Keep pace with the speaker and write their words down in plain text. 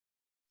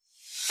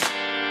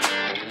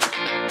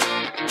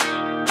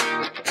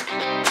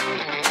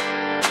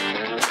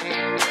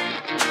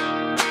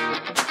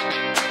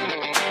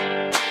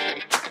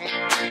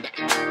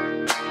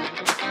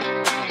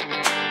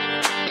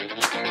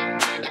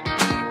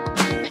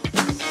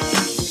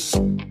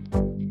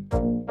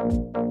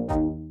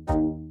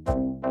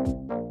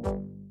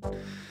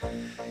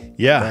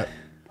Yeah.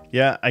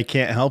 Yeah, I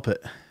can't help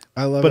it.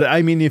 I love But it.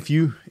 I mean, if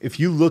you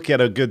look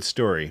at a good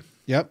story,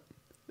 Yep.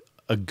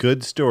 a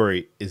good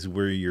story is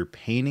where you're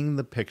painting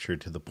the picture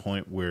to the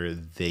point where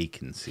they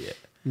can see it.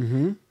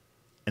 Mm-hmm.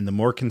 And the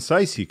more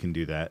concise you can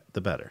do that,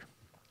 the better.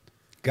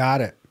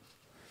 Got it.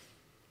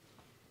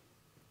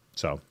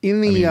 So,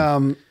 In the I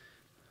mean,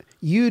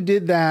 you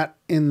did that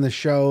in the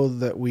show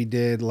that we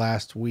did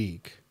last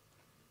week.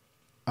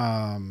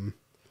 The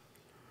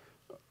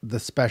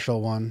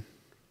special one,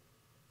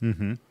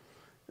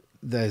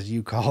 as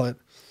you call it.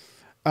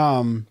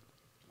 And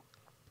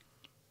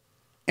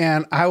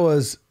I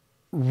was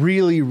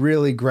really,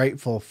 really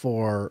grateful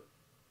for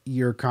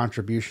your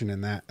contribution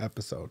in that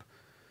episode,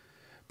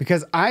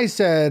 because I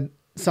said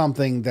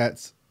something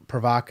that's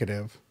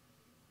provocative.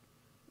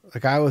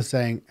 Like I was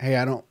saying, hey,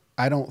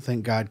 I don't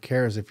think God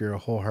cares if you're a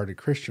wholehearted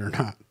Christian or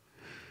not.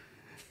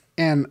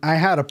 And I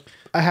had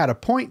a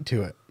point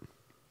to it.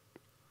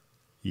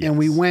 yes. And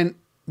we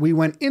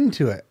went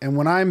into it. And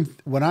when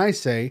I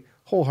say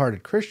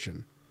wholehearted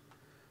Christian,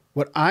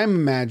 what I'm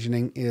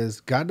imagining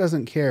is God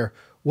doesn't care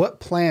what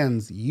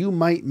plans you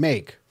might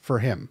make for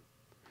him.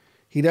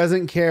 He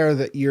doesn't care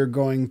that you're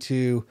going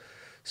to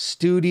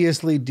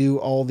studiously do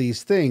all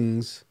these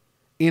things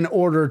in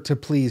order to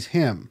please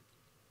him.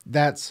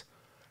 It's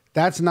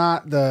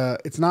not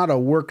a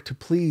work to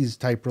please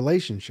type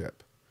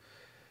relationship.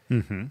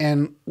 Mm-hmm.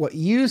 And what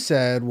you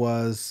said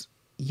was,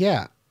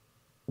 yeah,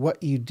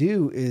 what you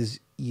do is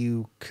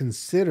you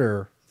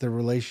consider the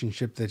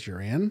relationship that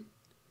you're in,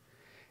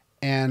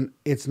 and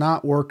it's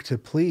not work to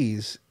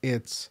please.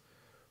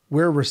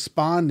 We're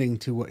responding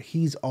to what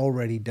he's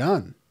already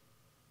done.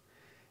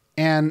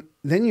 And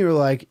then you're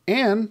like,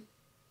 and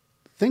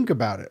think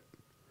about it.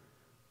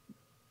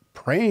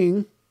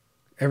 Praying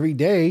every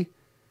day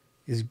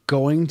is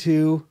going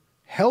to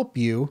help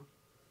you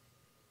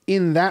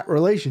in that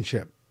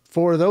relationship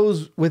for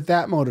those with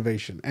that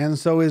motivation. And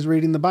so is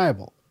reading the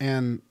Bible.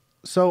 And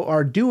so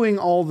are doing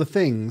all the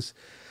things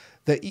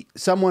that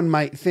someone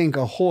might think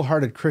a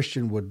wholehearted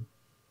Christian would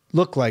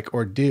look like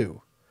or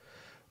do.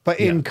 But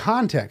in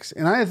context,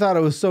 and I thought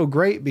it was so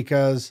great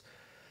because,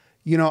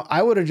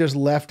 I would have just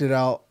left it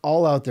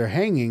all out there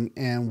hanging,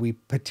 and we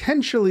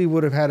potentially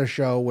would have had a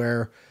show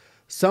where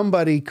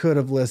somebody could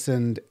have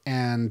listened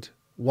and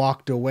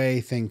walked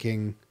away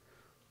thinking,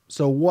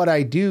 so what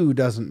I do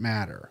doesn't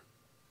matter.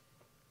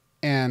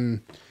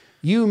 And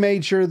you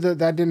made sure that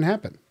didn't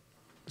happen.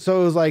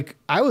 So it was like,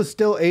 I was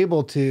still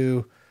able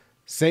to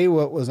say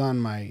what was on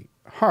my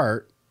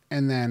heart.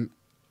 And then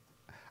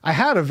I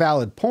had a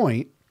valid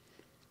point,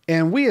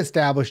 and we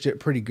established it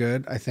pretty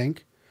good, I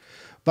think.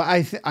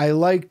 But I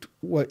liked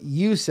what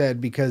you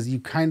said because you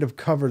kind of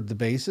covered the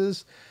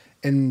bases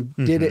and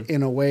did it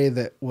in a way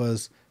that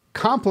was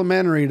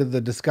complementary to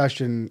the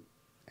discussion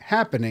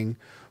happening,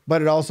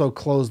 but it also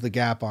closed the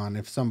gap on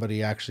if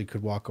somebody actually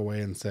could walk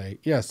away and say,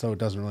 yeah, so it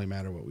doesn't really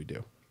matter what we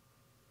do.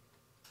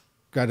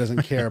 God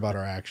doesn't care about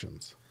our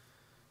actions.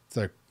 It's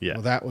like,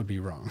 well, that would be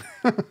wrong.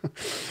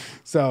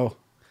 So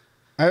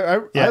I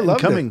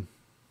loved it.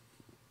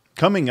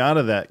 Coming out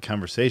of that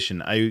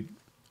conversation,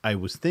 I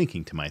was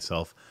thinking to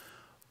myself,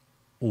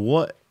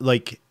 I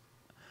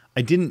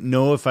didn't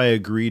know if I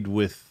agreed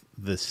with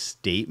the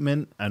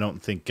statement. I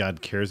don't think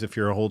God cares if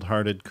you're a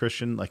wholehearted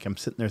Christian. Like, I'm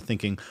sitting there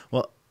thinking,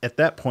 well, at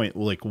that point,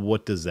 like,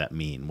 what does that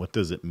mean? What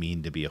does it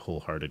mean to be a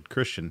wholehearted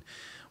Christian?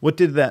 What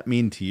did that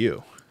mean to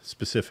you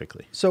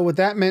specifically? So what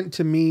that meant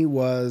to me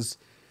was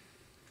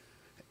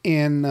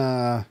when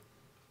I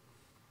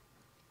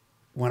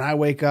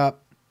wake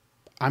up,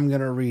 I'm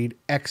going to read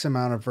X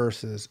amount of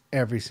verses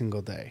every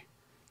single day.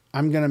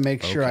 I'm going to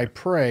make sure I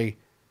pray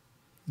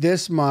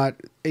this much,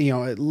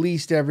 at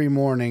least every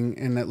morning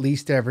and at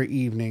least every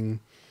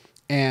evening.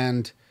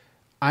 And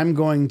I'm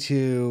going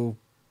to,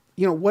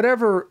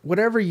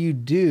 whatever you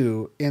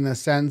do in the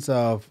sense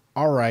of,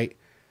 all right,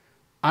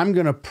 I'm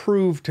going to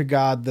prove to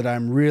God that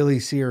I'm really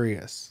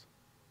serious.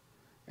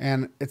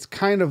 And it's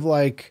kind of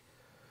like,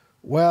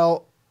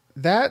 well,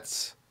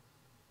 that's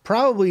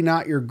probably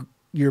not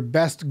your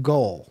best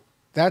goal.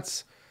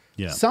 That's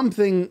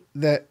something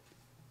that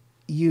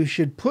you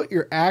should put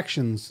your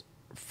actions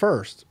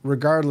first,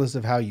 regardless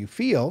of how you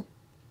feel.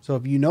 So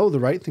if you know the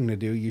right thing to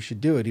do, you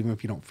should do it, even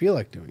if you don't feel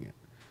like doing it.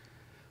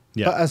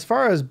 Yeah. But as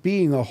far as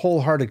being a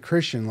wholehearted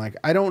Christian, like,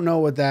 I don't know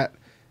what that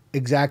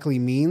exactly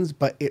means,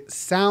 but it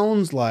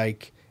sounds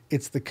like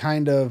it's the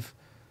kind of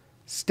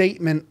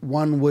statement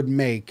one would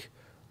make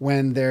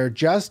when they're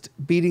just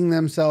beating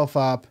themselves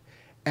up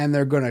and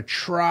they're going to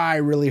try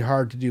really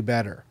hard to do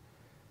better.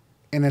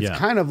 And it's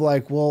kind of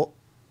like, well,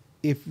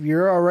 if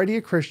you're already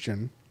a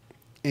Christian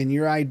and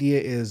your idea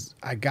is,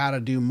 I got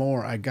to do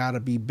more, I got to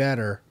be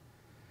better,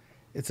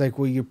 it's like,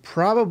 well, you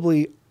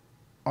probably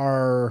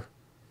are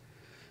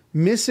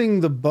missing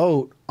the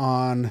boat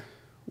on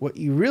what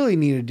you really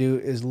need to do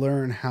is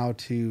learn how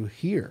to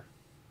hear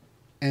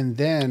and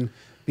then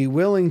be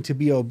willing to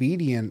be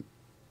obedient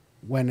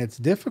when it's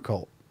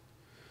difficult.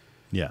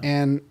 Yeah.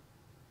 And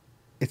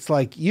it's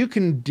like, you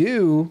can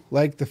do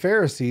like the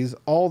Pharisees,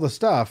 all the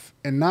stuff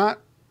and not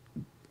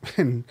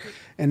and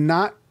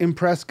not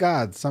impress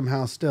God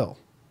somehow still.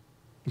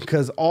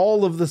 Because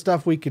all of the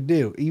stuff we could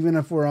do, even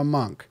if we're a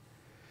monk,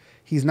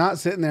 he's not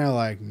sitting there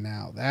like,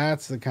 now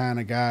that's the kind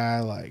of guy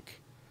like,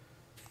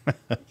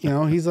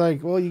 he's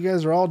like, well, you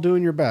guys are all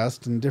doing your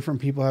best and different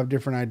people have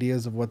different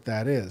ideas of what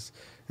that is.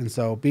 And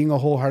so being a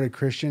wholehearted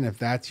Christian, if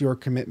that's your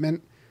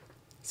commitment,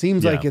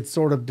 seems like it's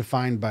sort of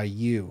defined by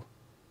you.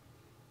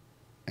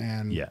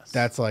 And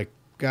that's like,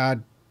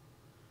 God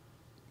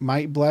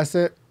might bless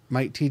it,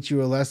 might teach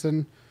you a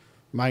lesson,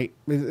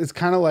 it's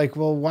kind of like,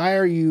 well, why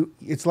are you,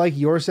 it's like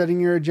you're setting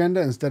your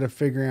agenda instead of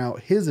figuring out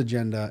his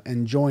agenda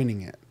and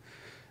joining it.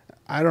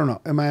 I don't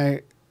know.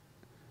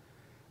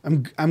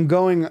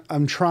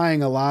 I'm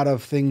trying a lot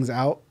of things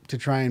out to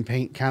try and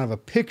paint kind of a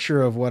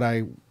picture of what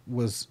I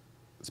was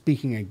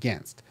speaking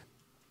against.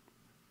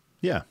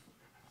 Yeah.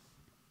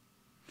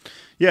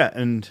 Yeah.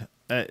 And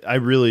I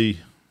really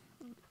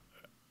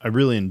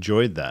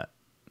enjoyed that.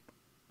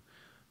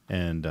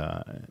 And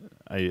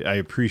I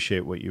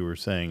appreciate what you were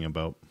saying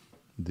about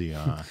the...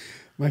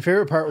 My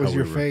favorite part was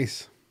your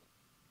face.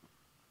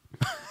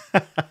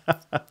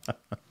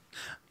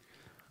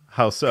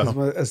 How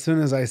so? As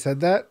soon as I said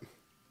that,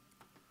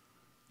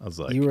 I was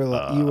like, you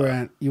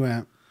went,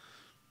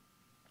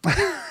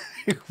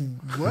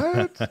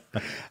 what?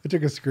 I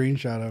took a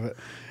screenshot of it.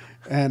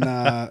 And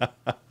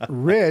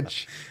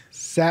Rich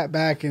sat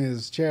back in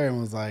his chair and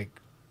was like,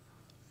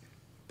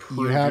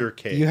 prove your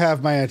case. You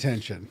have my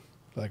attention.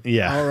 Like,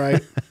 yeah. All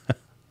right.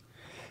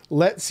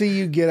 Let's see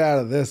you get out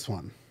of this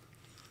one.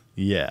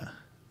 Yeah.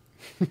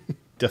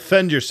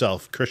 Defend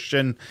yourself,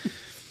 Christian.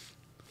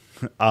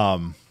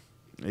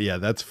 Yeah,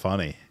 that's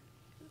funny.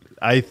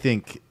 I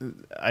think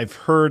I've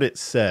heard it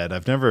said,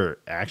 I've never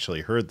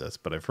actually heard this,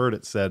 but I've heard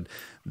it said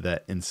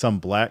that in some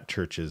black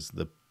churches,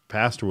 the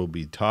pastor will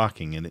be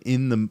talking,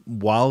 and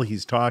while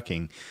he's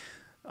talking,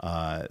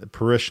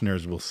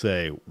 parishioners will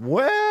say,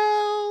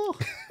 well,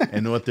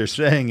 and what they're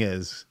saying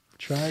is,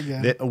 try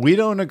again. We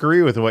don't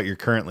agree with what you're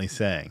currently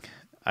saying.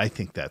 I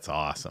think that's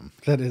awesome.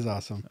 That is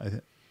awesome.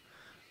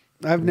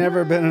 I've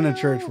never been in a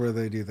church where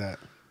they do that.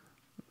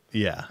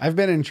 Yeah. I've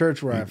been in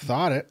church where I've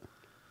thought it.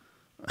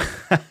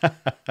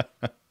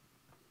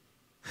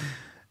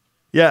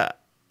 Yeah.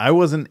 I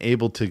wasn't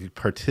able to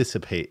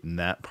participate in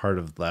that part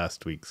of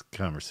last week's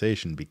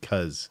conversation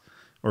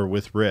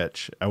with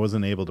Rich, I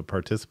wasn't able to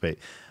participate.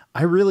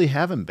 I really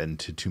haven't been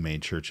to too many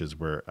churches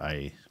where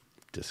I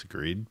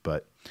disagreed,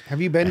 but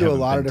have you been to a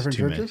lot of different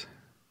churches?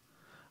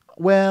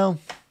 Well,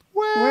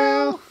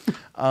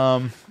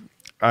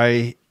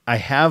 I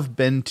have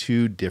been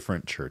to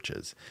different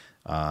churches.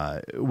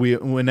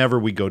 Whenever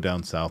we go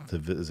down south to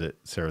visit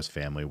Sarah's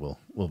family, we'll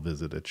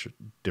visit a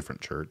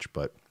different church,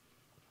 but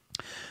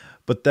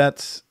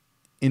that's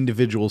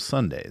individual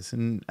Sundays,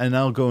 and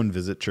I'll go and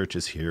visit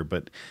churches here,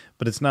 but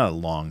it's not a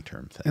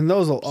long-term thing. And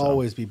those will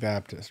always be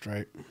Baptist,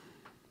 right?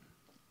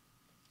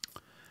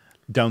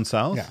 Down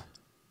south? Yeah.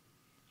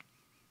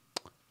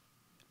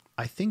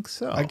 I think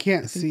so. I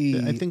can't see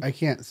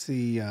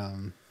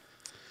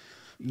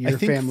your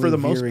family for the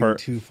most part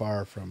too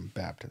far from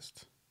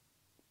Baptist.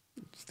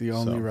 It's the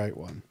only right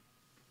one.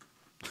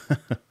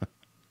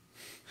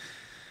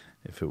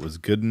 If it was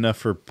good enough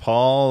for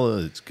Paul,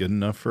 it's good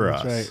enough for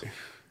us. That's right.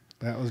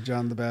 That was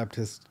John the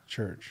Baptist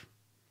Church.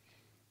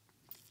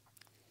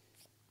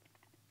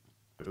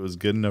 If it was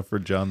good enough for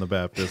John the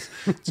Baptist,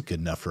 it's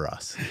good enough for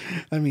us.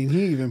 I mean,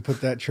 he even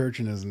put that church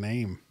in his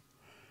name.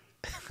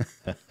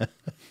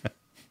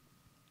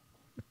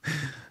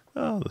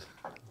 Oh,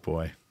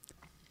 boy.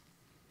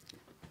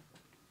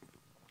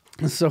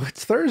 So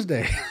it's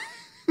Thursday.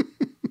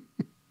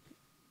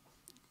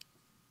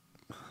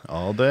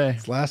 All day.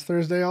 It's last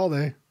Thursday all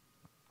day.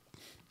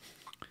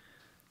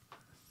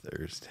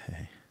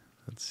 Thursday.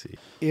 Let's see.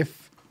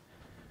 If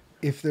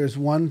there's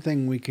one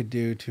thing we could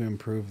do to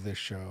improve this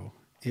show,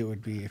 it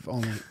would be if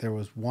only there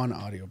was one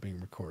audio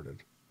being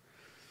recorded.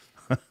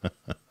 Well,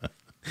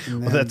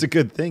 that's a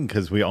good thing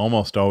because we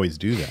almost always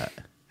do that.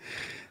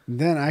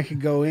 Then I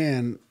could go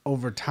in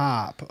over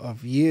top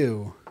of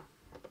you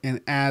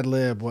and ad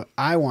lib what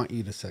I want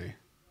you to say.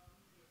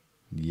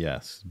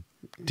 Yes.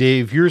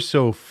 Dave, you're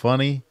so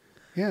funny.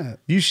 Yeah.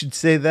 You should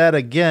say that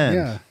again.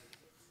 Yeah.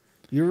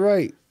 You're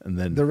right. And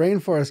then the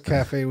Rainforest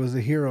Cafe was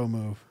a hero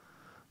move.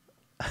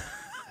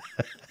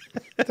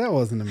 That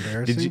wasn't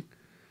embarrassing.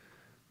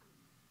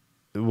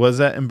 Was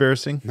that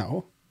embarrassing?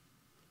 No.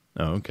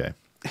 Oh, okay.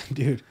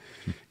 Dude,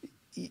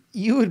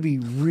 you would be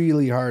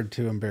really hard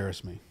to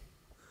embarrass me.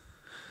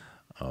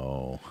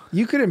 Oh.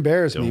 You could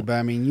embarrass me, but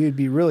I mean, you'd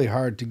be really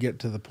hard to get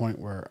to the point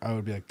where I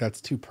would be like,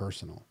 that's too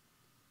personal.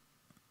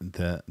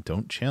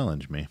 Don't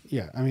challenge me.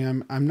 Yeah. I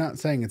mean, I'm not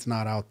saying it's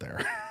not out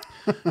there.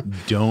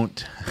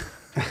 Don't.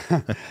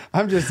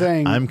 I'm just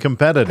saying. I'm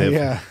competitive.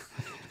 Yeah.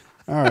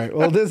 All right.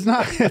 Well, it's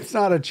not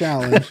a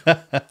challenge.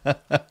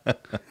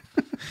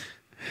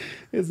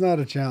 It's not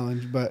a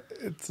challenge, but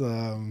it's,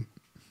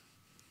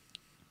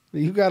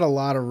 you've got a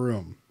lot of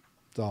room.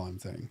 That's all I'm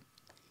saying.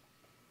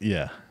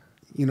 Yeah.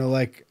 You know,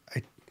 like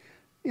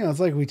It's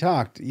like we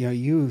talked.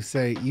 You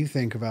say you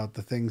think about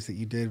the things that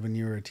you did when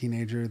you were a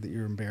teenager that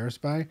you're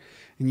embarrassed by,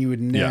 and you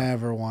would Yeah.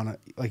 never want to,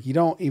 like, you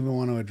don't even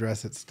want to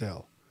address it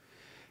still.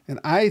 And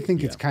I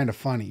think it's Yeah. kind of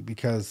funny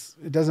because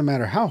it doesn't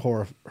matter how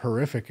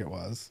horrific it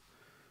was.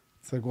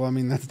 It's like, well, I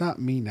mean, that's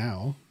not me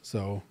now.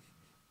 So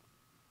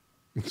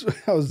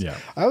I was, Yeah.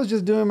 I was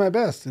just doing my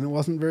best, and it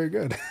wasn't very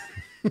good.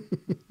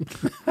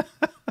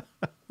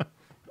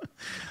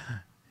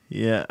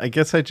 Yeah. I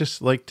guess I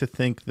just like to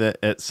think that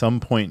at some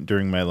point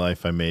during my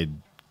life, I made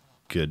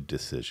good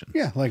decisions.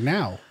 Yeah, like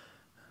now.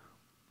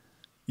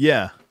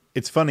 Yeah.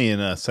 It's funny,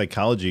 in a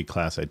psychology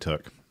class I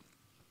took,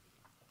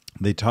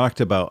 they talked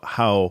about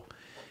how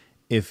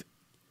if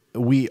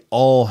we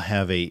all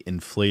have a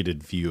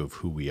inflated view of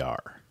who we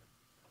are,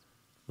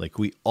 like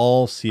we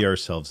all see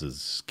ourselves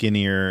as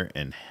skinnier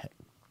and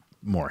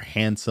more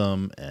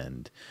handsome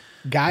and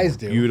Guys more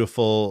do.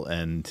 beautiful,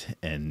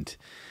 and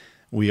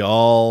we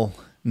all,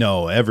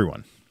 no,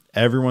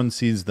 everyone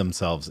sees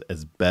themselves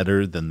as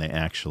better than they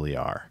actually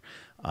are.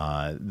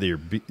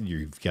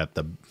 You've got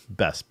the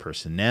best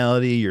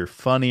personality, you're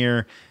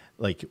funnier,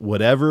 like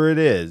whatever it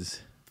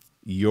is,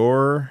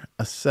 your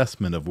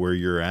assessment of where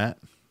you're at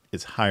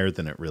is higher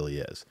than it really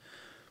is.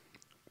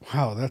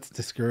 Wow, that's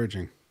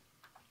discouraging.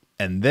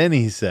 And then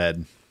he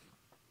said,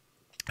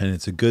 and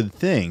it's a good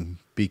thing,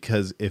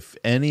 because if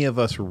any of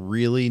us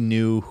really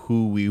knew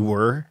who we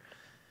were,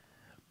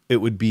 it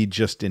would be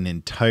just an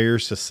entire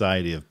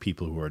society of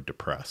people who are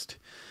depressed,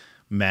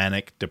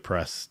 manic,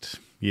 depressed,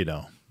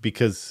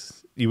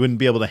 because you wouldn't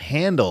be able to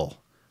handle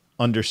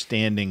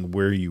understanding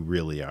where you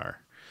really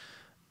are.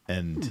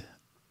 And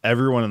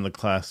everyone in the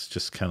class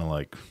just kind of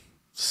like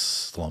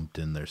slumped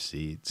in their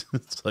seats.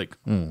 It's like,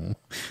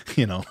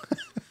 you know.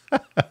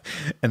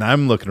 And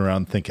I'm looking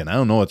around thinking, I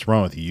don't know what's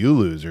wrong with you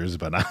losers,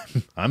 but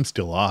I'm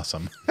still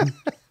awesome.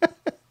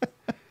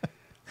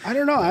 I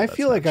don't know. I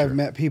feel like I've true.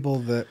 met people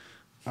that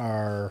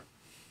are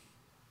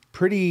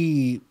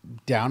pretty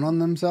down on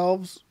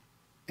themselves,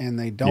 and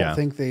they don't Yeah.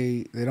 think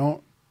they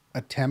don't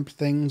attempt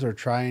things or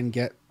try and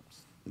get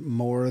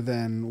more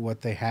than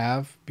what they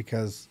have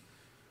because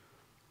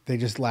they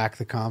just lack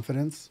the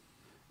confidence.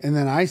 And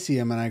then I see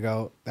them and I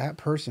go, that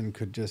person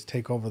could just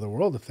take over the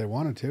world if they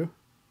wanted to.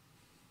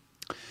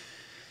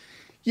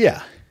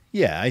 Yeah.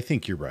 Yeah, I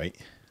think you're right.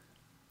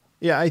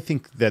 Yeah, I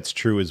think that's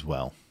true as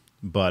well.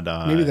 But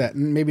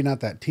Maybe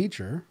not that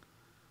teacher.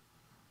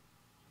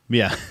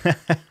 yeah.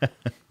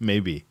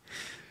 Maybe.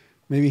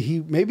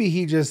 Maybe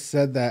he just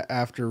said that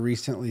after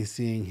recently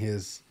seeing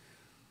his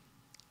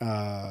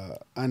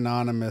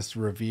anonymous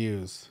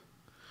reviews.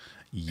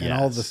 Yes. And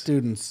all the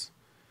students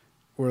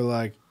were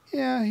like,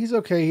 yeah, he's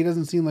okay. He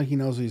doesn't seem like he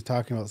knows what he's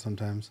talking about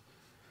sometimes.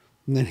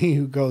 And then he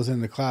goes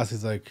into class,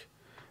 he's like,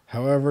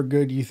 however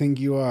good you think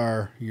you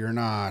are, you're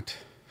not.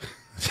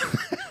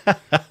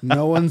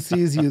 No one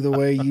sees you the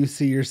way you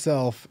see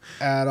yourself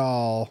at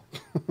all.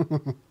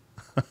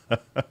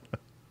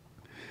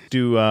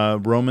 Do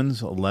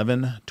Romans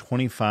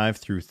 11:25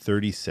 through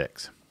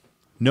 36.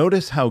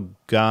 Notice how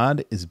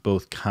God is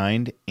both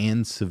kind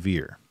and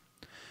severe.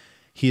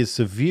 He is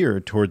severe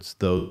towards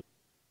those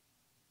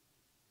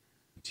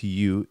to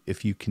you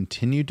if you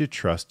continue to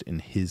trust in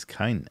his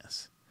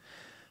kindness.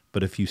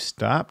 But if you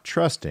stop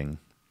trusting,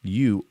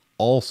 you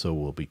also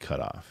will be cut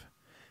off.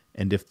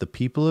 And if the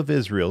people of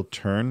Israel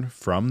turn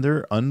from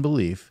their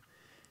unbelief,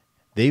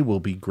 they will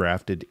be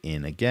grafted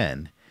in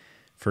again,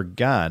 for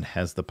God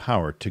has the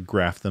power to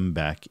graft them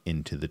back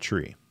into the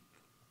tree.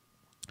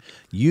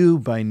 You,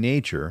 by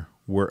nature,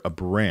 were a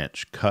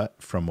branch cut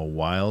from a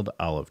wild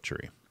olive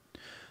tree.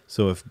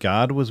 So if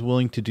God was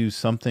willing to do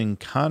something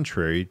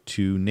contrary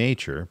to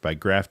nature by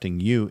grafting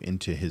you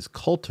into his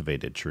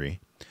cultivated tree,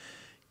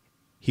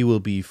 he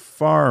will be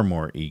far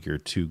more eager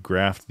to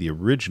graft the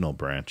original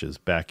branches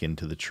back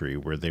into the tree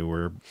where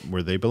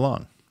they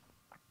belong.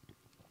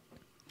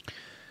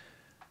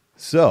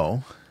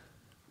 So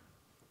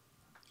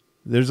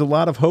there's a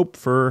lot of hope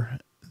for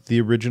the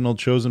original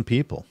chosen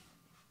people.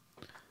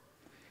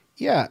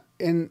 Yeah,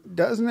 and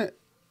doesn't it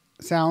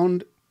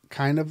sound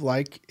kind of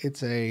like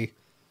it's a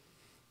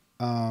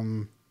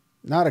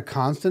not a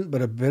constant,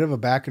 but a bit of a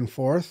back and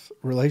forth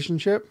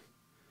relationship,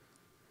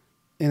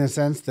 in a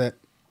sense that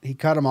he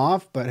cut them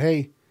off, but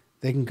hey,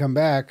 they can come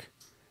back,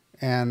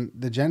 and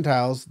the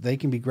Gentiles, they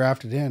can be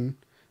grafted in,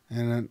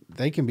 and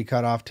they can be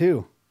cut off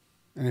too.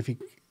 And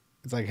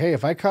it's like, hey,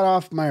 if I cut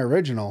off my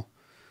original,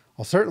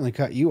 I'll certainly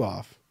cut you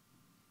off.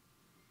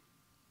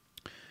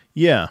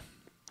 Yeah.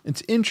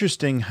 It's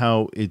interesting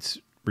how it's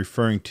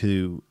referring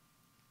to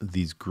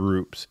these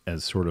groups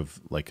as sort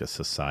of like a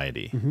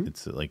society. Mm-hmm.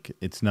 It's like,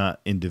 it's not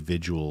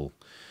individual.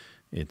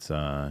 It's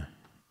a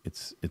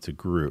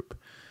group.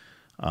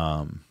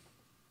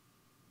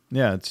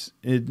 Yeah, it's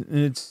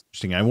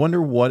interesting. I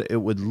wonder what it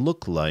would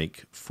look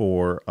like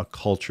for a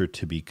culture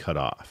to be cut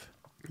off.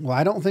 Well,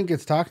 I don't think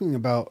it's talking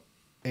about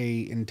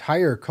a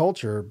entire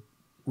culture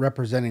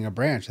representing a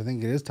branch. I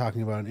think it is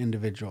talking about an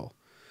individual.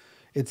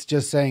 It's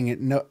just saying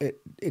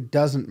it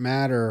doesn't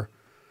matter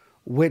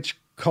which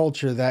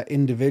culture that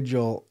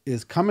individual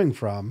is coming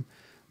from.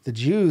 The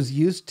Jews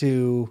used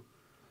to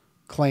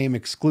claim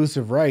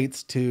exclusive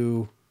rights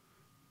to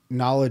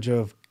knowledge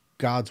of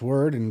God's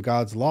word and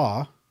God's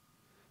law,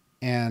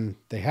 and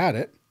they had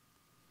it.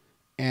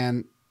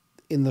 And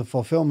in the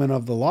fulfillment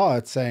of the law,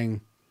 it's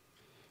saying,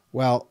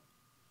 well,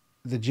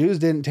 the Jews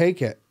didn't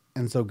take it,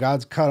 and so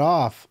God's cut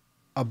off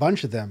a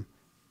bunch of them.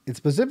 It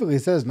specifically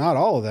says not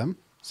all of them.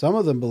 Some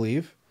of them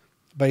believe,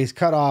 but he's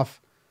cut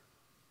off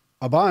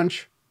a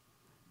bunch.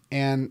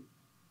 And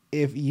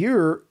if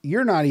you're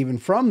not even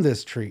from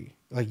this tree,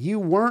 like you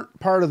weren't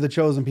part of the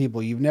chosen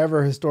people, you've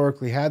never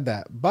historically had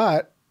that.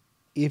 But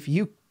if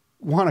you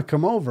want to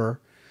come over,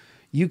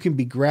 you can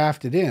be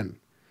grafted in.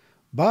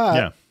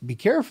 But be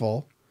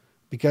careful,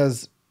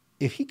 because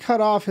if he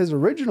cut off his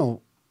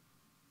original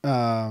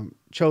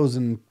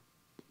chosen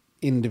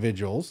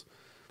individuals,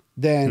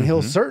 then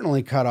he'll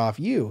certainly cut off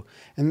you.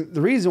 And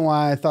the reason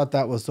why I thought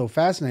that was so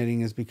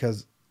fascinating is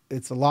because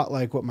it's a lot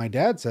like what my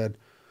dad said.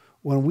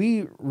 When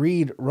we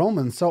read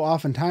Romans, so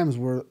oftentimes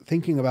we're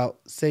thinking about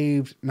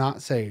saved,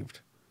 not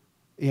saved.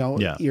 You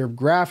know, you're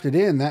grafted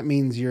in. That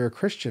means you're a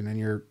Christian and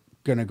you're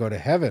going to go to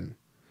heaven.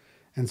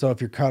 And so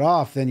if you're cut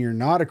off, then you're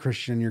not a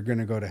Christian. You're going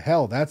to go to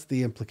hell. That's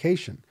the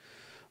implication.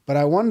 But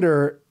I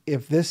wonder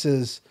if this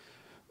is,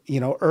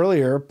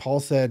 earlier Paul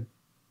said,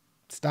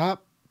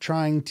 stop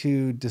trying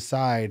to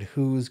decide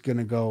who's going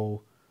to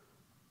go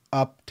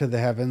up to the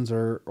heavens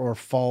or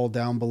fall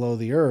down below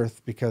the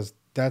earth, because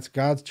that's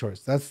God's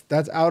choice. That's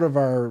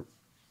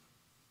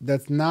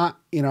not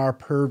in our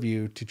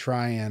purview to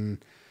try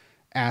and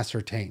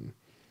ascertain.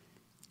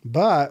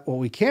 But what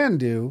we can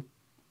do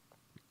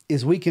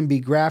is we can be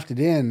grafted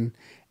in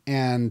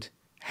and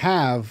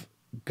have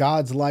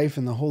God's life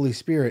and the Holy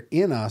Spirit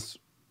in us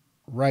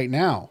right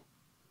now.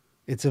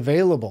 It's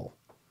available.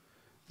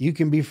 You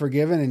can be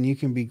forgiven and you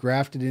can be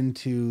grafted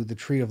into the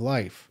tree of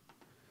life.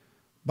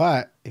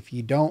 But if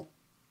you don't,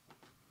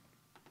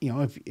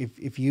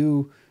 if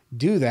you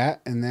do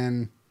that and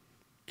then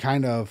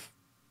kind of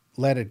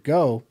let it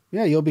go,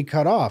 you'll be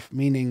cut off,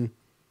 meaning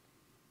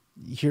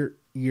you're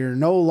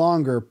no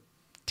longer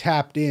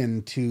tapped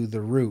into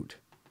the root.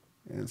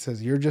 And it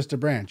says you're just a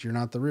branch, you're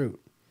not the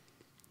root.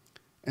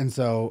 And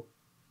so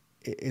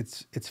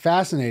it's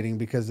fascinating,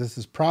 because this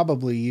is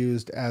probably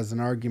used as an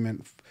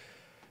argument.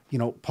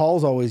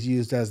 Paul's always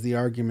used as the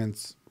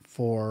arguments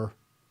for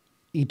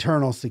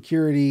eternal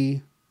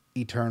security,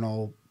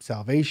 eternal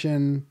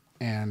salvation.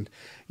 And,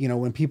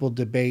 when people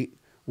debate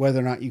whether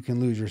or not you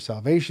can lose your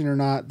salvation or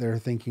not, they're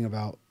thinking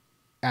about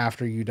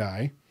after you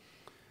die.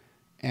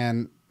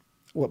 And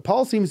what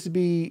Paul seems to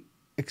be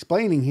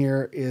explaining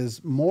here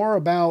is more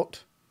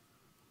about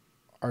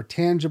our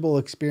tangible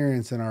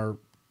experience and our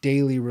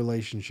daily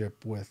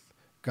relationship with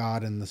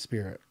God and the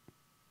Spirit.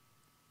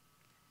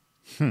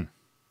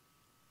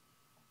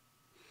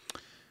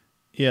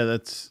 Yeah,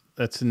 that's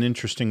an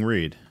interesting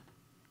read.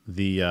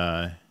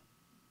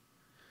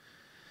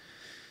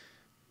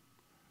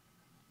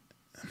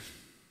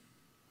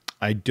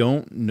 I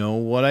don't know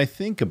what I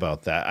think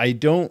about that. I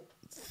don't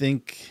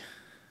think...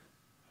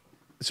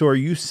 So are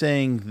you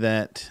saying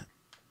that...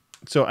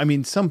 So, I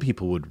mean, some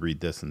people would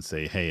read this and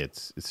say, hey,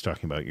 it's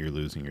talking about you're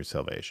losing your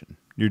salvation.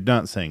 You're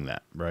not saying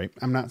that, right?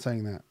 I'm not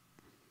saying that.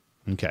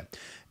 Okay.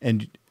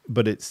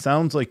 But it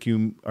sounds like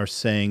you are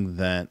saying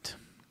that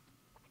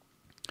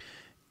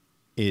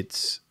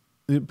it's...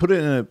 Put it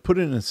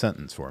in a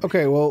sentence for me.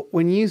 Okay, well,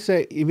 when you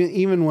say...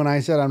 Even when I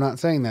said I'm not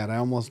saying that, I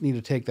almost need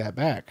to take that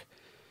back.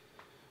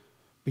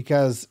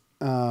 Because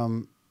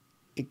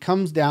it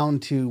comes down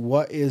to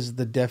what is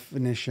the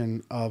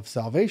definition of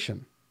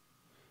salvation.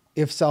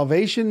 If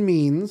salvation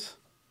means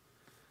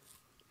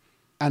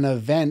an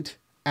event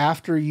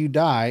after you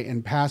die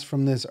and pass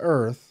from this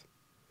earth,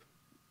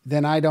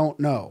 then I don't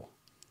know.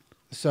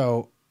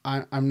 So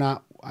I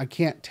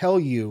can't tell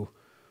you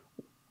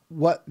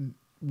what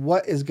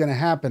is going to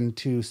happen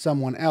to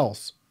someone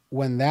else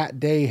when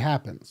that day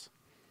happens.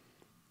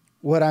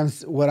 What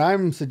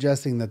I'm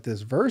suggesting that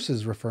this verse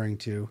is referring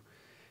to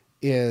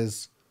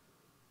is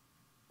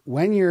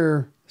when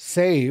you're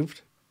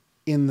saved,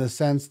 in the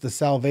sense the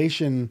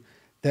salvation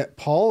that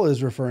Paul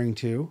is referring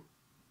to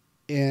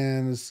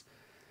is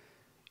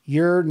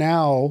you've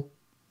now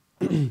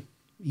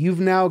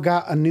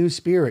got a new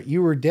spirit.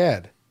 You were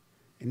dead.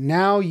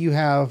 Now you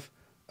have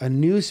a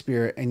new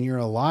spirit and you're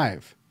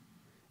alive,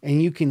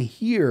 and you can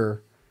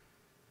hear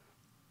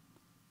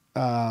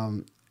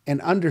and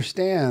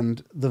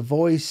understand the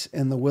voice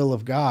and the will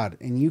of God,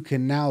 and you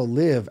can now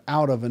live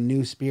out of a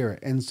new spirit.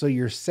 And so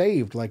you're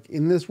saved. Like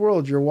in this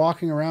world, you're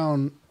walking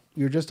around,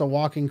 you're just a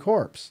walking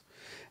corpse,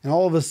 and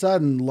all of a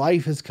sudden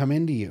life has come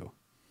into you.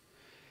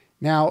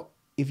 Now,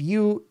 if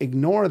you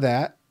ignore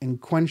that and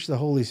quench the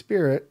Holy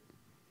Spirit,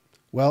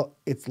 well,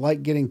 it's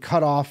like getting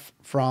cut off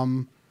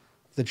from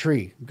the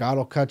tree. God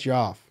will cut you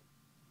off.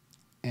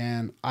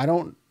 And I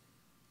don't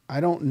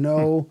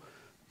know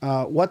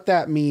what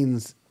that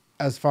means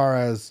as far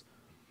as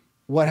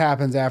what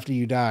happens after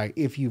you die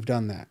if you've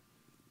done that.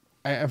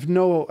 I have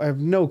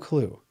no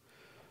clue.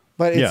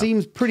 But it Yeah.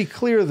 seems pretty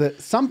clear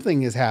that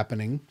something is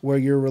happening where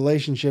your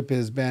relationship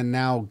has been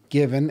now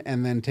given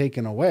and then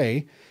taken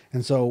away.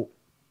 And so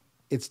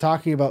it's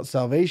talking about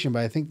salvation, but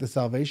I think the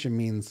salvation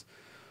means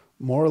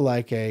more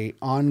like a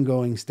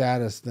ongoing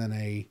status than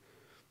a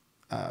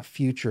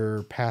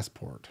future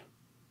passport.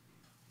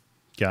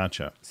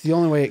 Gotcha. It's the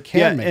only way it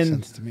can make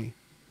sense to me.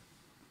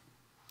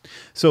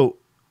 So,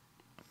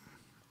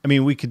 I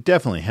mean, we could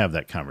definitely have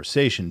that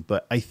conversation,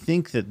 but I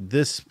think that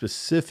this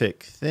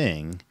specific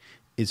thing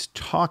is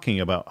talking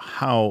about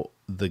how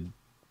the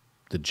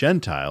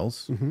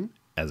Gentiles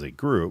as a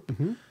group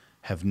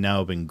have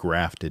now been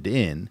grafted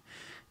in,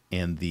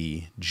 and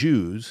the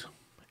Jews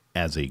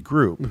as a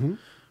group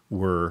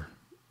were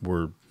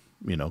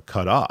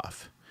cut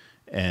off.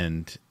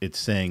 And it's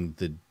saying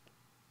the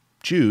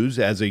Jews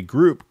as a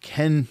group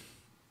can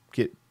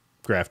get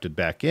grafted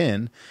back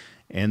in,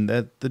 and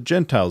that the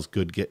Gentiles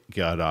could get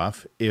got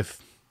off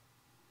if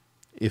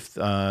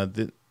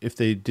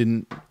they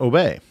didn't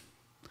obey.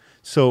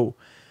 So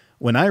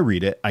when I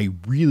read it, I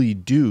really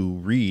do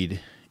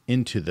read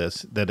into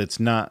this that it's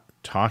not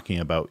talking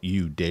about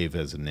you, Dave,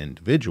 as an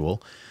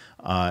individual.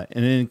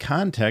 And in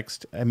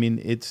context, I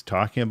mean, it's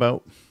talking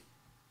about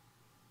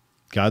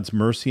God's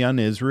mercy on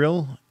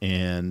Israel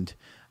and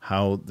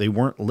how they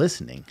weren't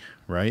listening,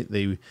 right?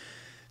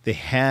 They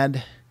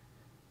had,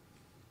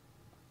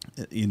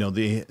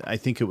 I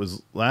think it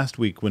was last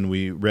week when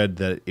we read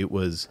that it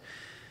was,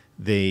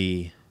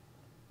 they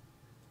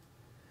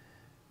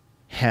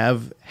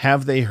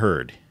have they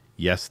heard?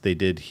 Yes, they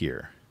did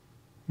hear.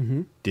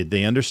 Did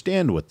they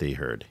understand what they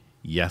heard?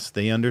 Yes,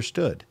 they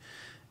understood.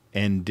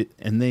 And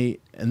they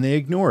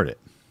ignored it.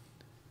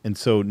 And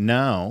so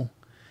now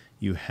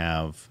you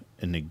have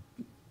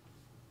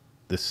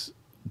this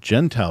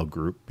Gentile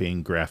group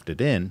being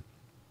grafted in.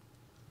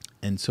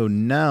 And so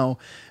now,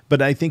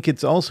 but I think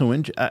it's also,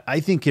 I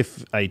think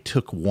if I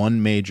took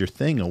one major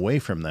thing away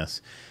from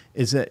this,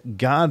 is that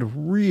God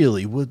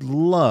really would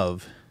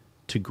love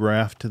to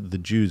graft the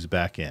Jews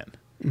back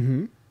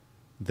in.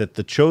 That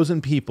the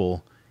chosen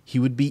people, he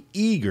would be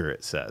eager,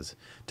 it says,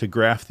 to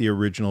graft the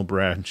original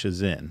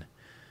branches in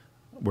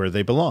where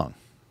they belong.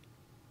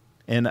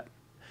 And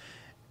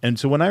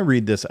so when I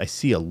read this, I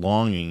see a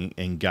longing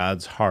in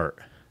God's heart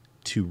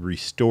to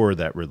restore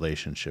that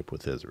relationship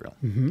with Israel.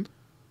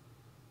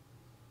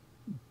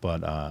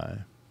 But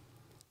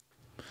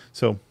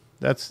so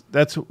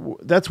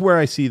that's where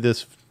I see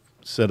this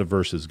set of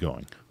verses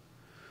going.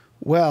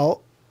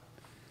 Well,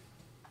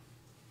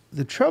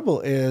 the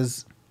trouble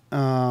is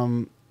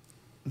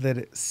that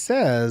it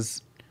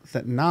says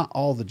that not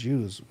all the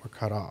Jews were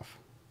cut off.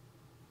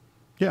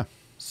 Yeah.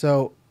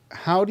 So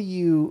how do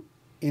you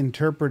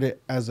interpret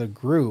it as a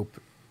group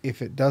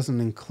if it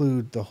doesn't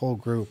include the whole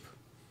group?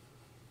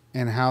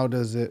 And how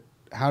does it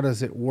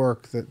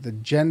work that the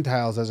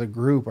Gentiles as a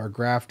group are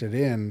grafted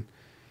in?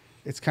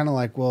 It's kind of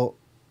like, well,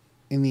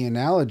 in the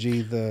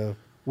analogy,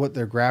 what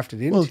they're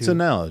grafted into. Well, it's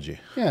an analogy.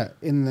 Yeah,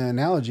 in the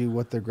analogy,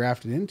 what they're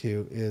grafted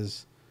into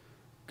is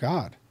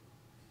God.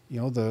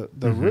 The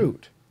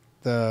root,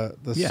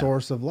 the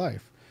source of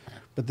life.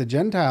 But the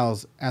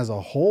Gentiles as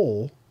a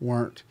whole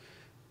weren't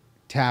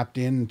tapped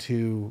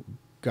into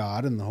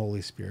God and the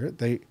Holy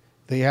Spirit.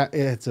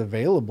 It's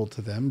available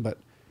to them, but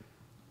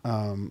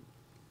are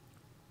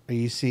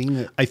you seeing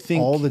that I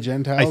think all the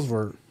Gentiles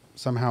were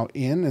somehow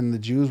in and the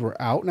Jews were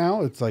out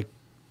now? It's like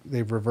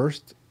they've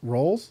reversed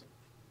roles?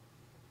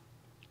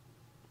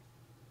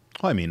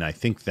 Well, I mean, I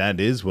think that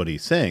is what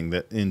he's saying,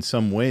 that in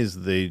some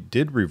ways they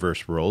did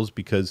reverse roles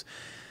because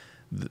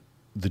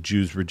the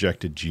Jews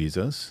rejected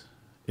Jesus,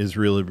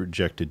 Israel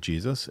rejected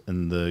Jesus,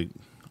 and the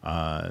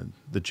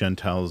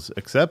Gentiles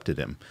accepted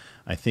him.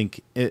 I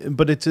think,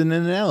 but it's an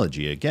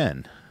analogy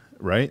again,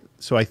 right?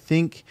 So I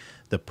think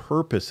the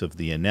purpose of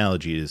the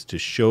analogy is to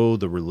show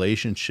the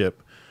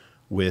relationship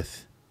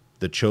with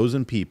the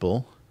chosen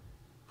people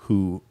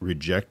who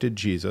rejected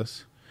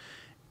Jesus,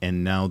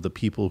 and now the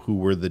people who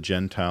were the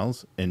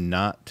Gentiles and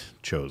not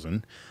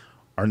chosen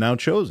are now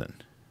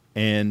chosen.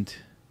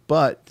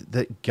 But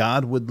that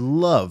God would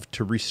love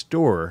to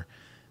restore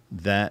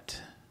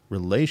that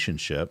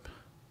relationship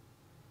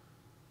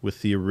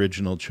with the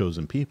original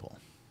chosen people.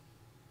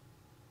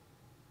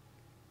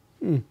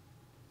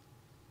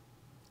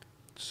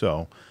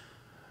 So,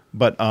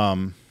 but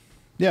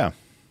yeah,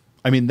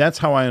 I mean, that's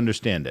how I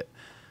understand it.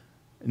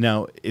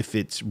 Now, if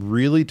it's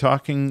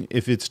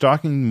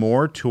talking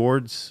more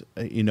towards,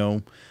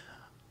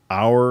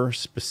 our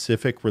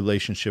specific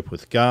relationship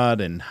with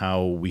God and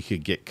how we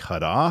could get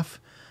cut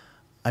off,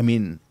 I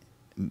mean,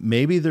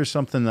 maybe there's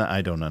something that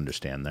I don't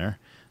understand there,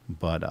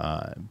 but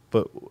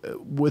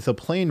with a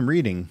plain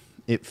reading,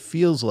 it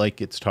feels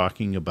like it's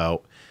talking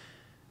about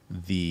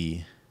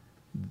the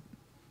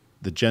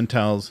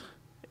Gentiles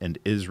and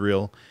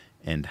Israel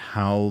and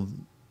how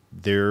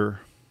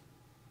their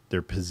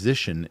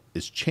position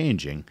is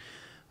changing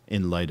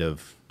in light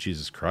of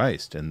Jesus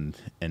Christ and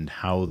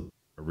how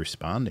they're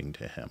responding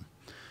to him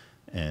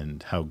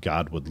and how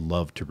God would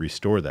love to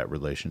restore that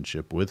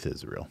relationship with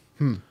Israel.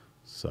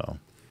 So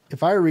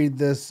If I read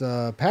this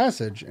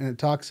passage and it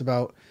talks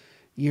about,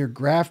 you're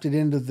grafted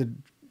into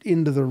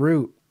the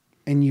root,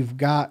 and you've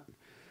got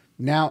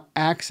now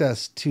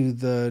access to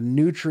the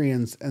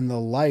nutrients and the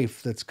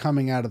life that's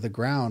coming out of the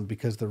ground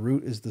because the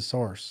root is the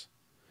source.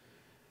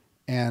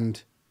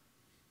 And,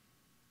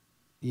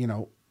 you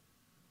know,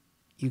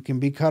 you can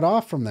be cut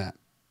off from that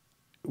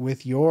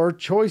with your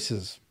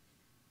choices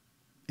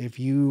if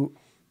you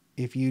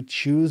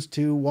choose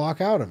to walk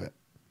out of it.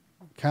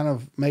 Kind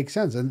of makes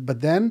sense.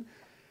 But then,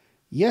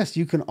 yes,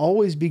 you can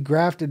always be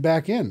grafted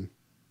back in.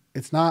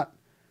 It's not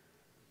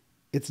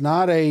just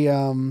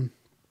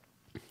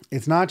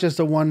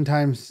a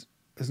one-time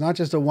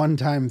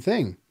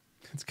thing.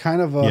 It's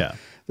kind of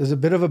there's a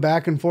bit of a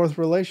back and forth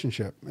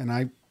relationship. And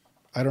I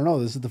don't know,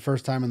 this is the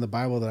first time in the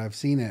Bible that I've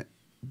seen it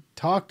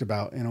talked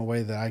about in a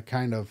way that I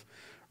kind of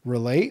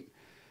relate,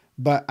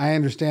 but I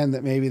understand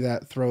that maybe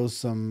that throws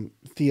some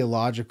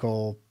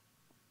theological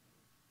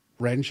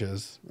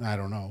wrenches. I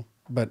don't know,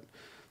 but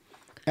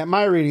at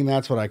my reading,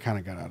 that's what I kind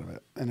of got out of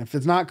it. And if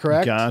it's not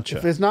correct,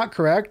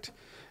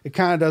 it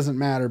kind of doesn't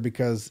matter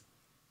because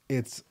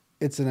it's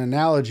an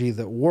analogy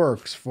that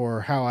works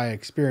for how I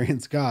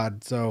experience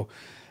God. So,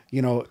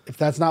 you know, if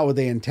that's not what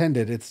they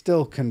intended, it's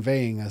still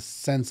conveying a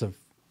sense of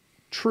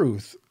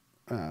truth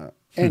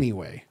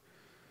anyway.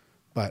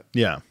 But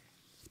yeah,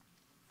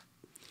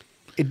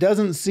 it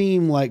doesn't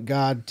seem like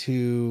God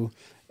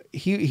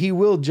he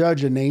will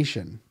judge a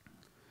nation,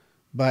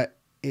 but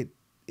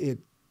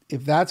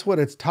if that's what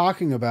it's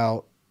talking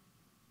about,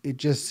 it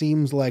just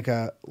seems like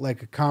a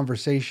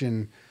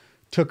conversation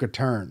took a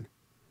turn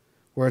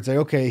where it's like,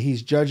 okay,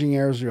 he's judging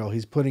Israel.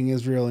 He's putting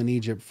Israel in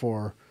Egypt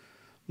for,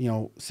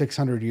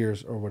 600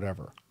 years or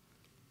whatever.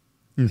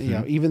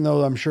 Mm-hmm. Even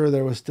though I'm sure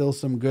there was still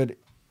some good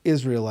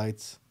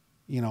Israelites,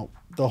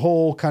 the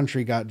whole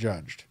country got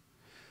judged.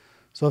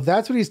 So if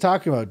that's what he's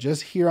talking about,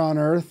 just here on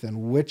earth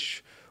and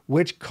which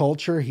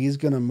culture he's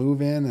going to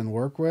move in and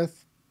work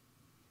with,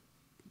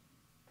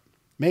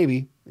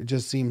 maybe it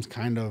just seems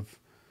kind of,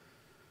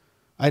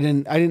 I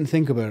didn't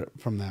think about it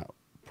from that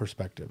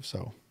perspective.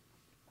 So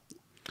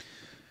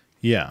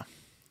yeah.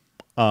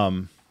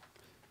 It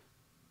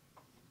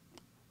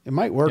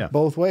might work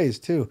both ways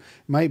too.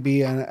 It might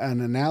be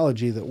an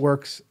analogy that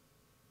works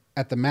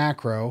at the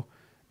macro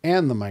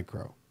and the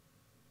micro.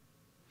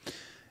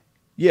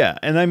 Yeah.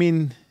 And I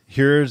mean,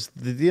 here's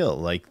the deal.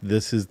 Like,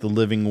 this is the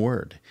living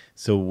word.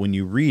 So when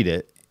you read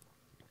it,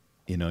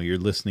 you're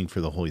listening for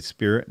the Holy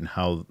Spirit and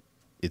how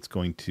it's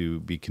going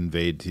to be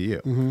conveyed to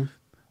you.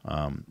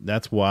 Mm-hmm.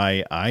 That's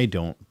why I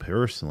don't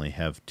personally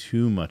have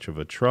too much of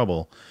a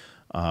trouble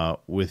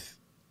with.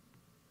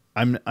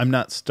 I'm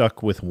not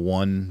stuck with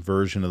one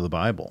version of the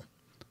Bible.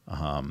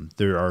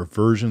 There are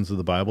versions of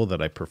the Bible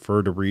that I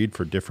prefer to read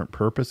for different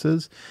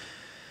purposes,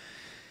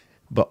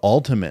 but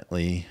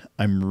ultimately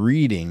I'm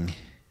reading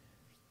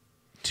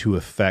to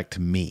affect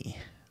me,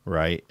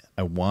 right?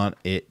 I want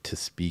it to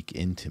speak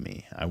into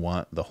me. I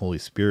want the Holy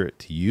Spirit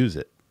to use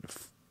it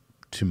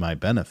to my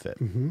benefit.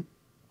 Mm-hmm.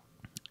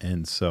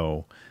 And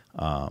so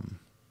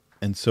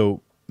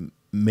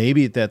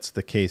maybe that's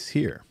the case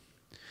here.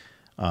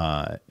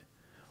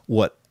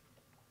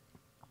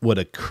 What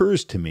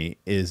occurs to me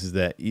is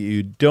that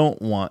you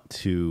don't want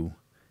to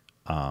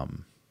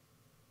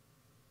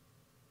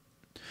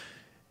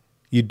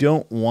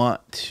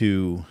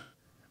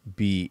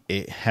be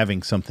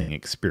having something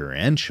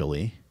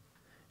experientially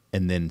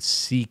and then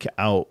seek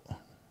out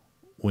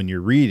when you're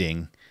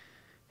reading,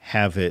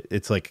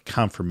 it's like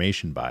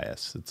confirmation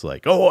bias. It's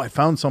like, oh, I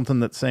found something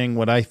that's saying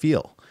what I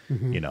feel,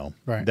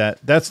 right.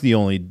 That's the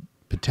only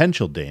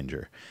potential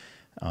danger.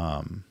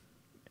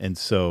 And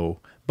so,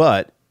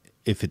 but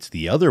if it's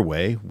the other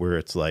way where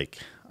it's like,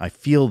 I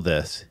feel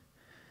this,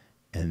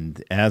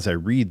 and as I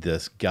read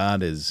this,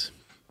 God is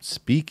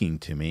speaking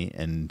to me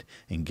and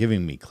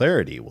giving me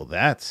clarity. Well,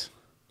 that's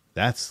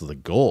the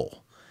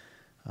goal.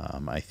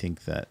 I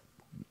think that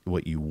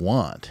what you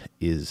want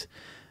is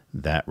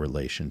that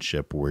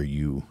relationship where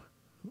you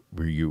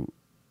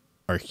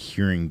are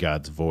hearing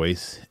God's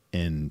voice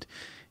and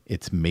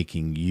it's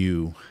making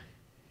you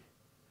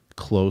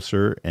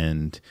closer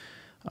and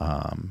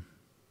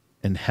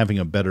having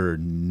a better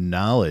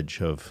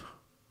knowledge of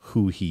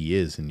who he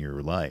is in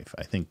your life.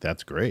 I think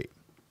that's great.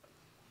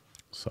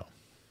 So.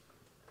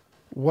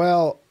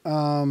 Well,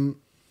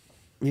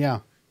 yeah,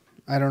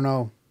 I don't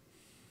know.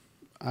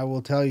 I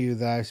will tell you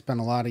that I spent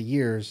a lot of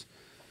years,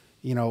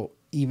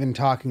 even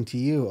talking to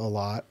you a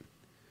lot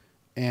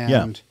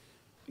and,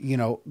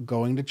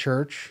 going to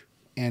church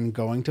and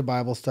going to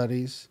Bible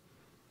studies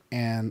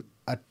and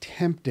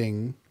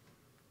attempting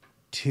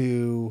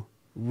to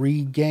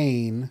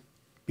regain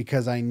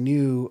because I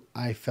knew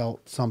I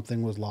felt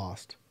something was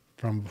lost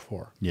from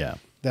before. Yeah.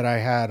 That I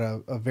had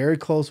a very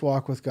close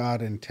walk with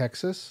God in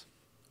Texas.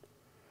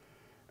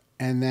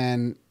 And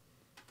then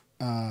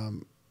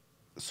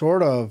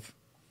sort of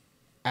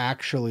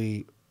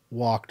actually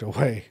walked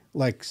away.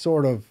 Like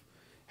sort of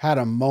had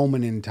a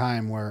moment in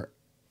time where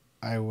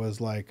I was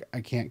like,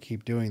 I can't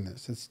keep doing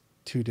this. It's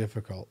too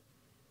difficult.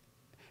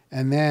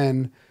 And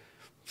then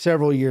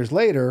several years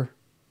later,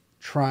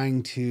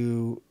 trying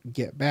to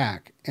get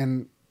back.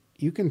 And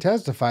you can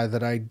testify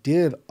that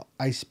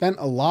I spent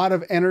a lot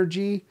of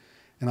energy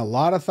and a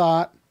lot of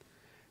thought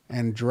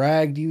and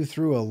dragged you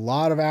through a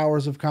lot of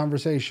hours of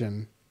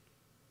conversation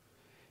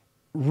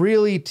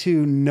really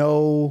to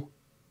no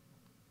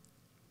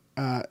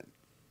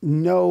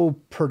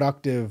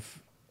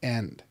productive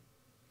end,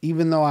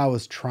 even though I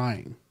was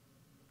trying.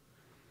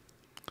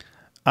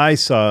 I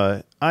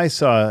saw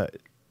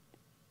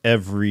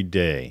every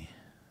day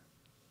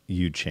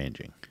you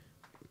changing.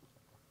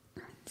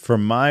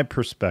 From my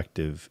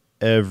perspective,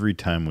 every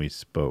time we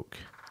spoke,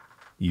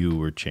 you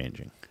were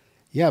changing.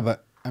 Yeah,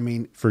 but I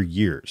mean, for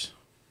years.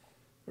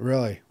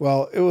 Really?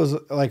 Well, it was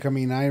like, I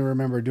mean, I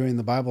remember doing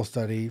the Bible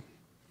study,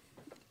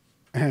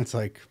 and it's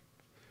like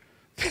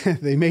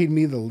they made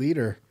me the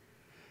leader.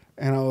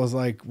 And I was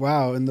like,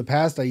 wow, in the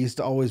past I used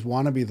to always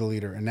want to be the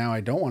leader, and now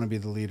I don't want to be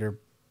the leader,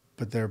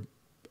 but they're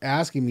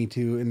asking me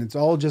to, and it's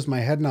all just my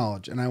head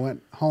knowledge. And I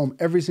went home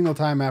every single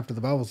time after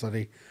the Bible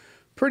study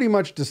pretty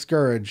much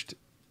discouraged,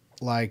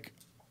 like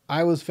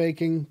I was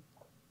faking,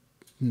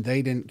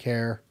 they didn't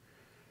care,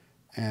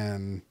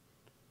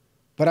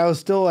 but I was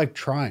still like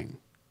trying.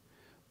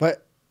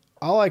 But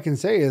all I can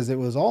say is it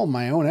was all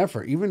my own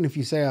effort. Even if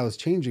you say I was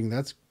changing,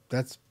 that's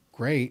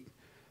great,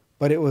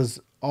 but it was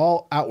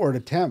all outward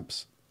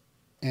attempts.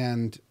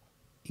 And,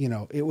 you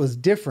know, it was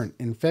different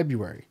in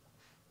February.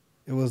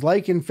 It was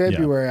like in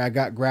February, I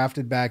got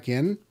grafted back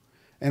in,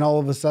 and all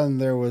of a sudden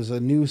there was a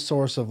new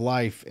source of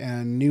life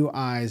and new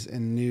eyes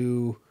and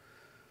new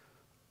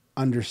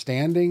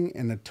understanding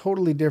and a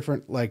totally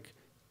different, like,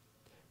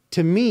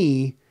 to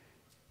me,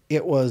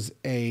 it was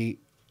a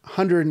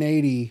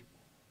 180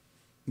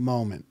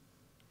 moment.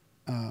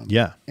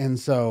 And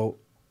so,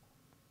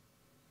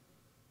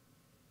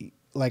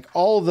 like,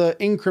 all the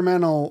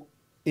incremental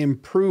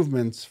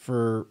improvements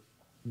for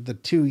the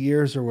 2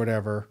 years or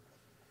whatever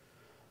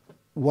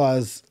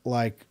was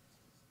like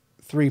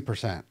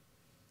 3%.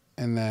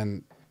 And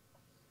then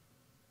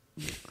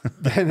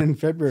in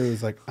February it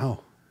was like, oh,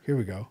 here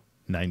we go.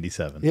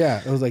 97.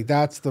 Yeah. It was like,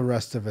 that's the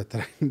rest of it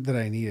that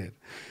I needed.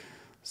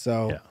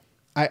 So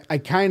I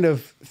kind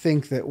of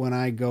think that when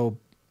I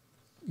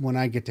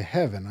get to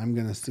heaven, I'm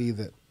going to see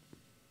that,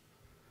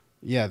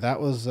 yeah, that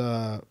was,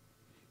 I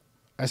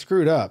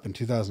screwed up in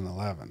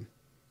 2011,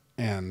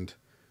 and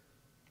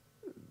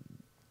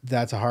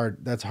that's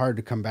hard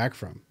to come back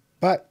from,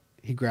 but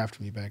he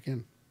grafted me back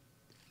in.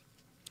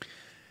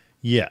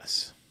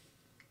 Yes.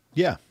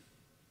 Yeah.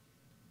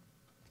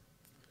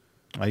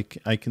 I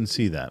can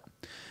see that.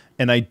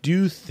 And I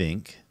do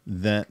think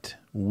that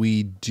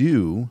we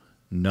do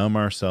numb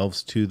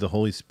ourselves to the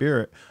Holy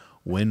Spirit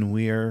when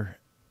we are,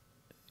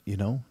 you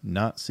know,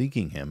 not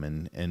seeking him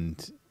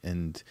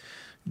and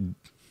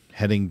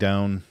heading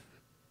down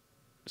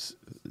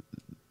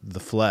the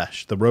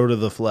flesh, the road of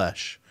the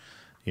flesh,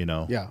 you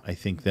know. Yeah. I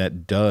think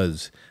that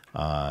does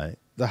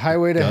the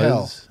highway to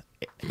hell.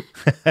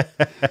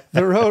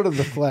 The road of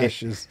the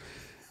flesh is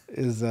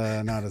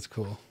not as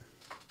cool.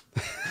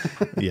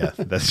 Yeah,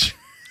 that's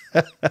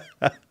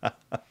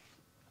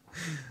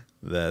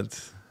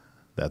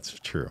that's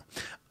true.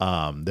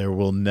 There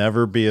will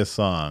never be a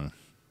song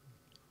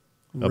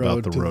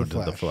about the road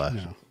to the flesh.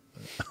 No.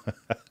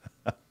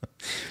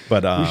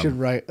 But we should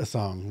write a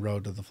song,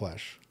 Road to the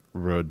Flesh.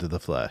 Road to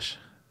the Flesh.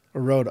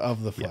 Or Road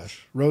of the Flesh.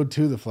 Yes. Road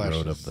to the Flesh.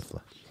 Road of the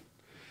Flesh.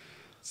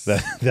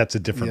 That's a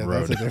different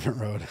road. That's a different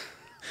road.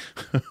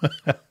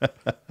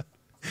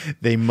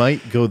 They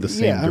might go the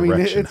same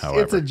direction,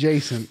 however. It's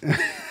adjacent.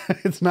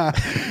 It's not.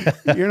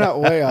 You're not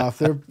way off.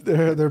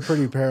 They're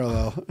pretty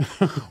parallel.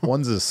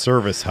 One's a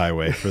service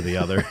highway for the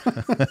other.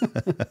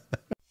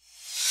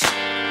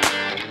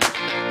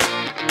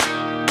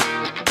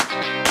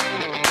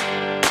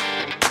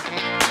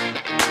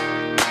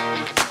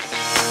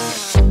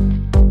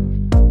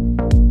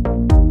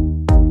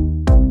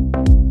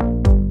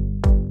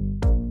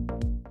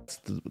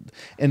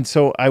 And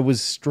so I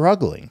was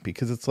struggling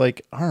because it's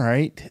like, all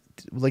right,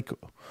 like,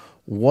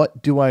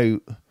 what do I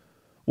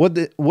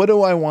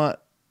want?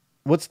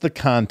 What's the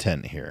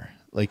content here?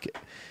 Like,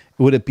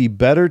 would it be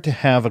better to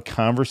have a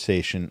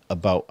conversation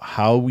about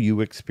how you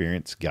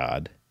experience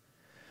God,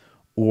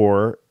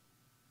 or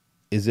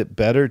is it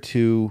better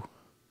to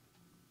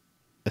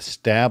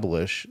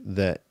establish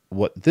that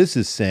what this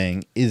is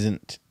saying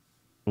isn't,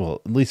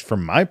 well, at least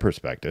from my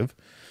perspective,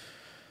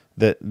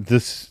 that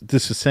this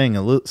is saying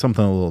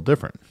something a little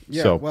different.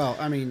 Yeah, so, well,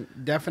 I mean,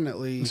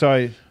 definitely.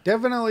 So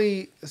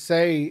definitely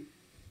say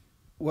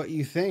what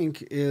you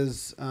think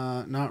is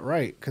not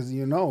right, because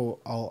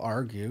I'll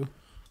argue.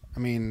 I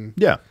mean,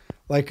 yeah,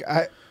 like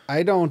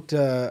I don't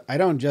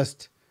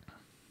just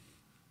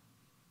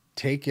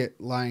take it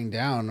lying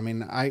down. I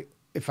mean,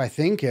 if I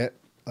think it,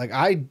 like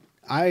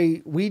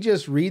we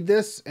just read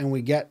this and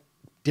we get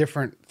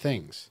different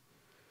things.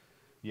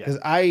 Because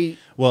I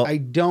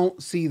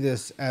don't see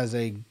this as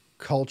a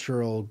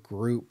cultural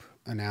group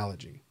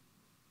analogy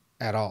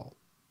at all.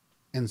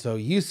 And so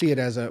you see it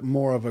as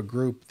more of a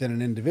group than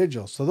an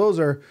individual. So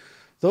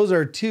those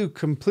are two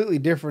completely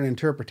different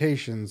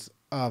interpretations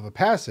of a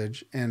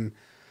passage. And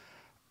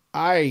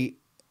I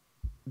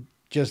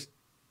just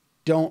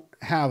don't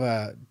have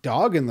a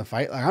dog in the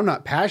fight. Like, I'm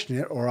not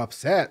passionate or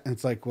upset. And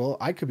it's like, well,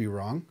 I could be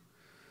wrong,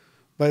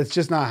 but it's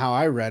just not how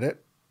I read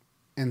it.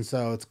 And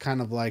so it's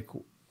kind of like,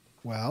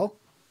 well,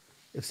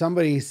 if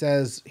somebody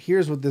says,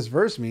 here's what this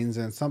verse means,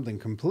 and it's something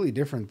completely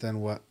different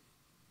than what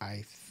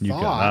I thought, You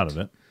got out of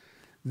it.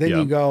 then Yep.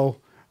 you go,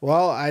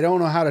 well, I don't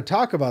know how to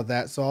talk about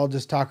that, so I'll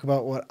just talk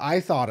about what I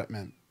thought it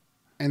meant.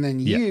 And then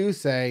you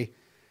say,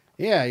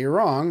 yeah, you're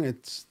wrong.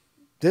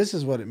 This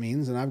is what it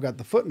means, and I've got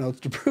the footnotes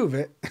to prove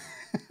it.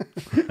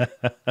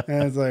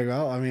 And it's like,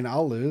 well, I mean,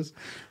 I'll lose,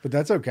 but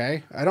that's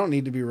okay. I don't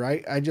need to be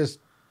right.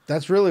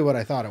 That's really what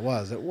I thought it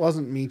was. It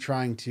wasn't me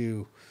trying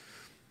to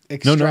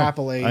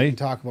extrapolate and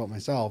talk about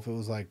myself. It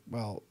was like,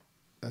 well,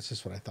 that's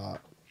just what I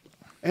thought.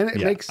 And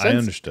it makes sense. I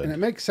understood. And it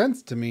makes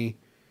sense to me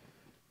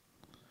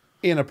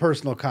in a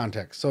personal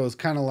context. So it's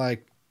kind of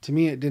like, to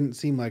me, it didn't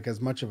seem like as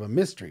much of a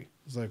mystery.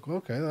 It's like, well,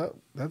 okay,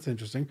 that's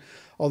interesting.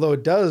 Although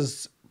it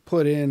does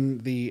put in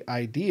the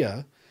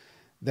idea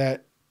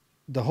that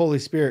the Holy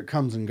Spirit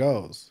comes and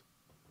goes.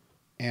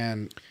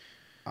 And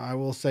I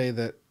will say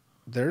that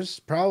there's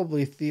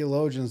probably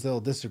theologians that'll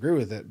disagree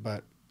with it,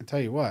 but I tell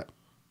you what,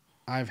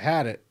 I've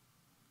had it.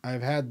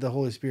 I've had the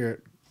Holy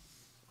Spirit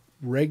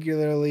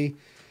regularly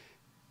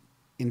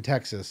in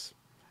Texas,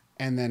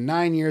 and then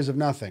 9 years of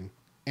nothing.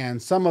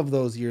 And some of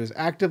those years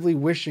actively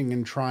wishing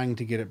and trying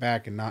to get it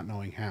back and not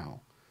knowing how.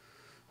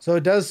 So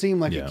it does seem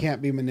like it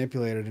can't be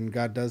manipulated, and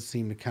God does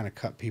seem to kind of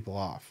cut people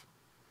off,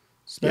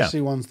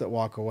 especially ones that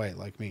walk away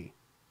like me.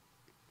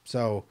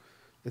 So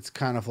it's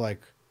kind of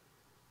like,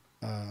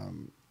 I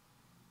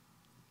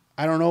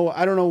don't know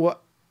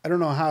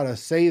how to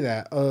say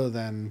that other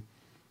than,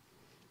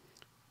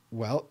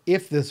 well,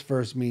 if this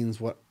verse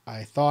means what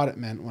I thought it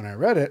meant when I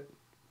read it,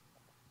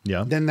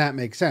 then that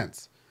makes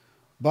sense.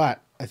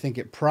 But I think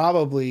it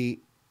probably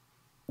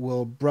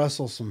will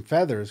bristle some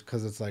feathers,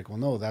 because it's like, well,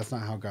 no, that's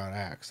not how God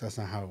acts. That's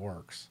not how it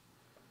works.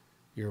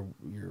 You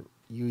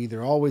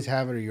either always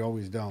have it or you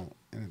always don't.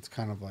 And it's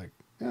kind of like,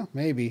 yeah,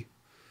 maybe.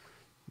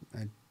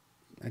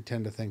 I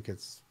tend to think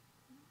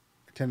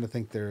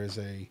there is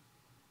a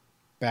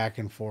back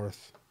and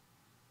forth.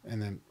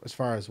 And then as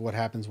far as what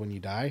happens when you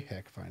die,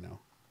 heck if I know.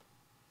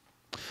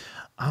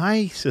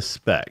 I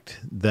suspect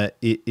that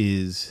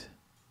it's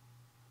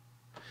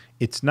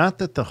not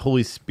that the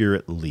Holy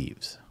Spirit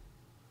leaves,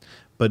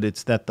 but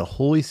it's that the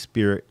Holy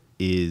Spirit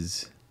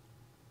is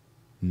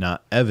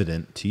not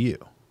evident to you.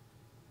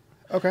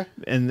 Okay.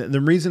 And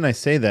the reason I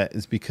say that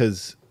is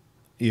because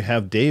you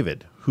have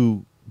David,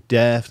 who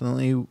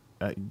definitely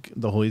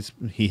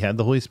he had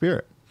the Holy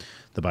Spirit.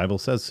 The Bible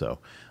says so.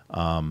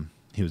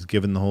 He was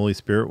given the Holy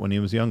Spirit when he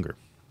was younger.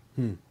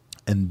 And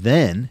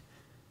then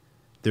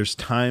there's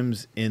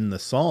times in the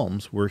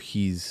Psalms where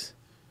he's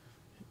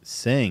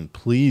saying,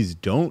 please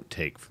don't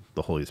take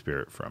the Holy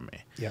Spirit from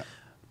me. Yeah.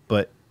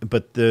 But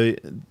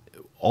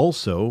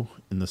also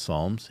in the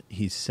Psalms,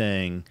 he's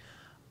saying,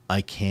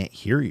 I can't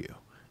hear you.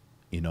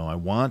 I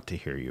want to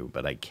hear you,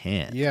 but I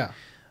can't. Yeah.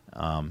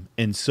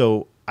 And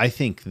so I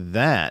think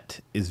that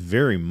is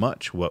very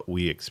much what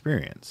we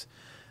experience,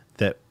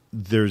 that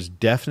there's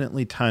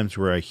definitely times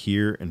where I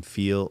hear and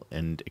feel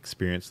and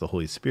experience the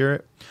Holy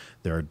Spirit.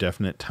 There are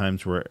definite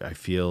times where I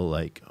feel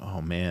like,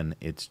 oh man,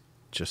 it's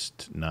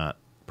just not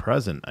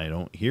present. I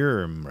don't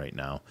hear him right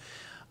now.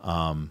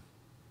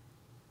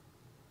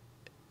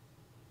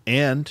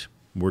 And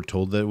we're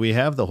told that we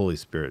have the Holy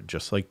Spirit,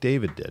 just like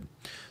David did.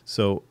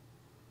 So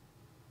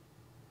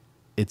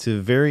it's a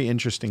very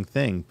interesting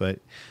thing, but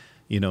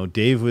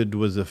David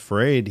was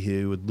afraid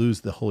he would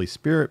lose the Holy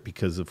Spirit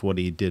because of what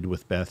he did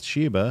with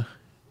Bathsheba,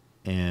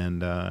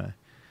 and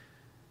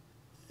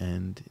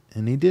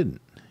he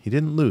didn't. He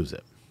didn't lose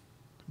it,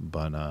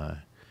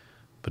 but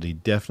he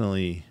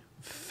definitely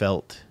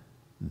felt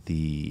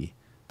the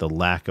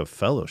lack of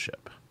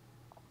fellowship.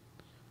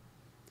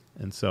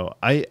 And so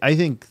I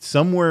think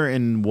somewhere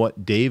in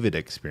what David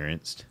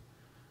experienced,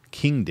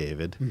 King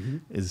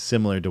David, is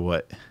similar to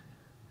what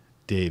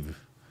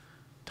Dave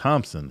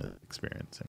Thompson is experiencing.